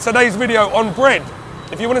today's video on bread.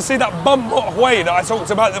 If you want to see that bum hot way that I talked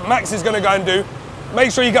about that Max is going to go and do, make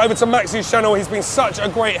sure you get over to Max's channel. He's been such a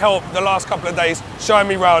great help the last couple of days, showing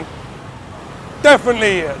me around.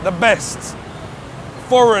 Definitely the best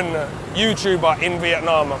foreign YouTuber in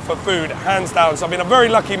Vietnam for food, hands down. So I've been a very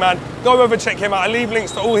lucky man. Go over, check him out. I leave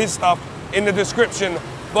links to all his stuff in the description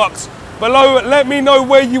box below. Let me know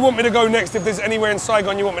where you want me to go next. If there's anywhere in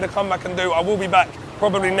Saigon you want me to come back and do, I will be back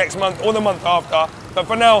probably next month or the month after. But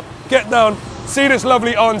for now, get down, see this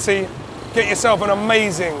lovely auntie, get yourself an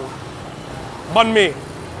amazing Bánh Mì.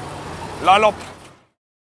 La lop.